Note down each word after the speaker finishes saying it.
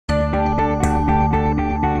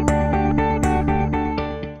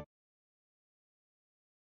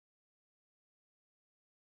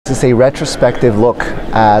This is a retrospective look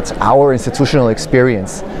at our institutional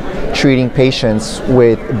experience treating patients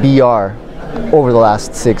with BR over the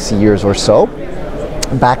last 6 years or so.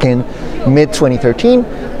 Back in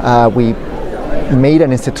mid-2013, we made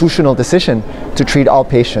an institutional decision to treat all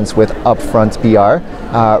patients with upfront BR,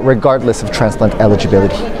 regardless of transplant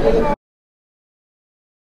eligibility.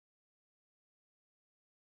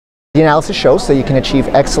 The analysis shows that you can achieve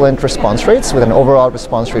excellent response rates with an overall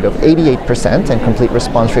response rate of 88% and complete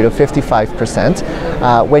response rate of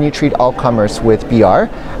 55% when you treat all comers with BR.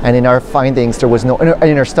 And in our findings, there was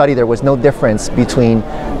in our study, there was no difference between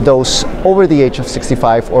those over the age of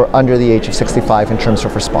 65 or under the age of 65 in terms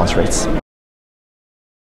of response rates.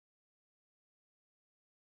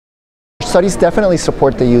 Studies definitely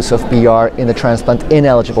support the use of BR in the transplant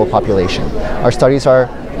ineligible population. Our studies are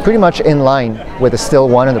pretty much in line with the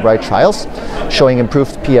STILL-1 and the BRIGHT trials, showing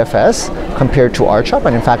improved PFS compared to R-CHOP,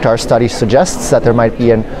 and in fact our study suggests that there might be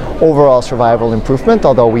an overall survival improvement,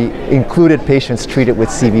 although we included patients treated with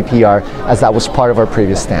CVPR as that was part of our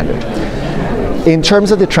previous standard. In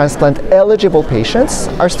terms of the transplant eligible patients,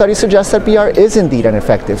 our study suggests that BR is indeed an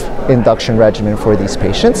effective induction regimen for these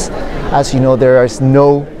patients. As you know, there is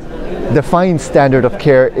no defined standard of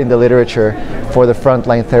care in the literature for the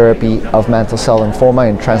frontline therapy of mantle cell lymphoma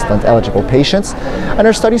in transplant eligible patients, and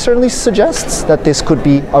our study certainly suggests that this could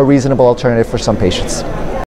be a reasonable alternative for some patients.